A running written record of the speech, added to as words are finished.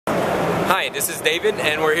Hi, this is David,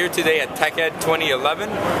 and we're here today at TechEd 2011,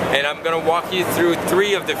 and I'm going to walk you through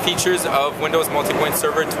 3 of the features of Windows MultiPoint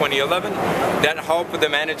Server 2011 that help with the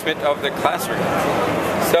management of the classroom.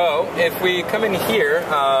 So, if we come in here,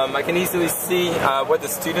 I can easily see what the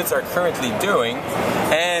students are currently doing,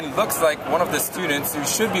 and looks like one of the students who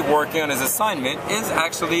should be working on his assignment is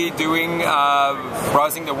actually doing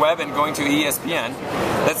browsing the web and going to ESPN.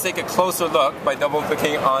 Let's take a closer look by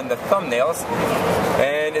double-clicking on the thumbnails,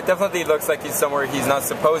 and it definitely looks like he's somewhere he's not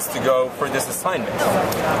supposed to go for this assignment.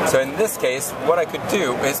 So in this case, what I could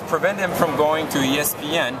do is prevent him from going to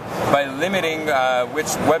ESPN by limiting which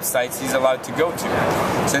websites he's allowed to go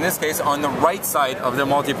to. So in this case, on the right side of the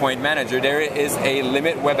MultiPoint Manager, there is a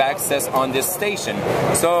limit web access on this station.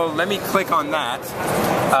 So let me click on that,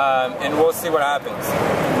 and we'll see what happens.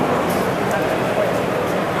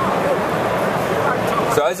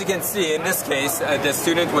 So as you can see, in this case, the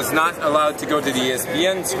student was not allowed to go to the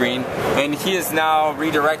ESPN screen, and he is now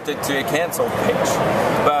redirected to a cancel page.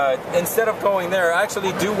 But instead of going there, I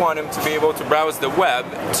actually do want him to be able to browse the web,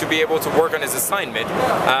 to be able to work on his assignment,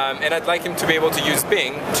 and I'd like him to be able to use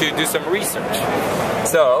Bing to do some research.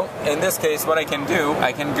 So, in this case, what I can do,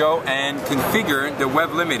 I can go and configure the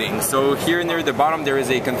web limiting. So here near the bottom there is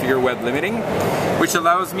a configure web limiting, which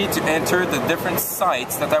allows me to enter the different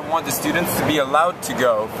sites that I want the students to be allowed to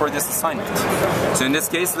go for this assignment. So in this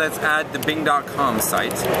case, let's add the Bing.com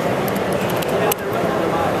site.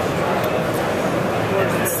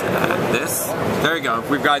 Let's add this. There you go.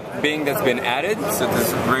 We've got Bing that's been added, so this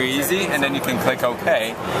is very easy, and then you can click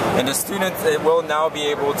OK. And the student will now be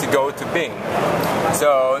able to go to Bing.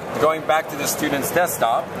 So going back to the student's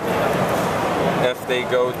desktop, if they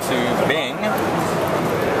go to Bing,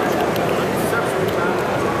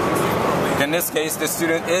 in this case, the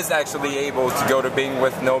student is actually able to go to Bing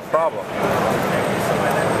with no problem.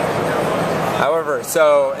 However,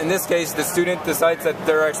 so in this case, the student decides that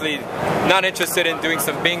they're actually not interested in doing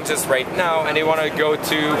some Bing just right now, and they want to go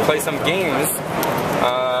to play some games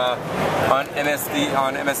on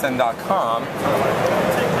MSN.com.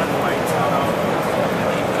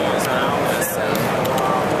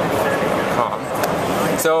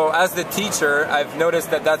 So as the teacher, I've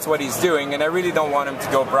noticed that that's what he's doing, and I really don't want him to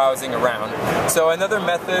go browsing around. So another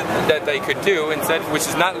method that I could do instead, which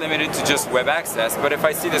is not limited to just web access, but if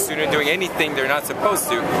I see the student doing anything they're not supposed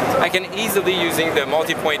to, I can easily, using the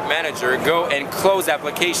MultiPoint Manager, go and close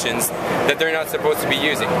applications that they're not supposed to be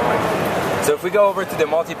using. So if we go over to the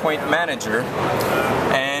MultiPoint Manager,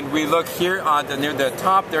 and we look here near the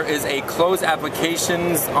top, there is a close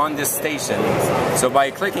applications on this station. So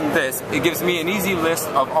by clicking this, it gives me an easy list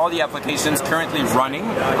of all the applications currently running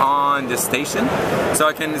on this station. So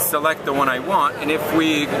I can select the one I want, and if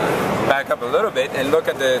we back up a little bit and look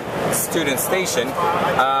at the student station,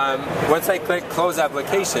 once I click close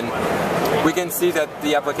application, we can see that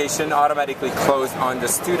the application automatically closed on the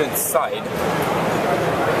student side.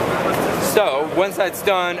 So, once that's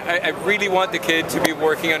done, I really want the kid to be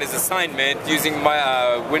working on his assignment using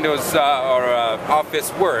my Windows or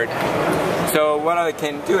Office Word. So what I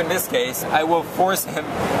can do in this case, I will force him,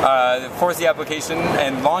 force the application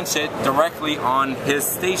and launch it directly on his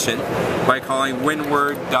station by calling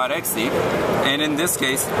winword.exe. And in this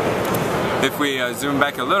case, if we zoom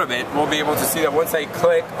back a little bit, we'll be able to see that once I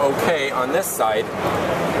click OK on this side,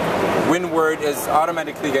 WinWord is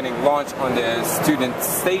automatically getting launched on the student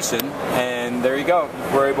station, and there you go.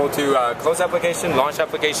 We're able to close application, launch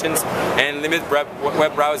applications, and limit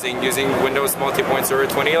web browsing using Windows MultiPoint Server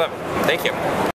 2011. Thank you.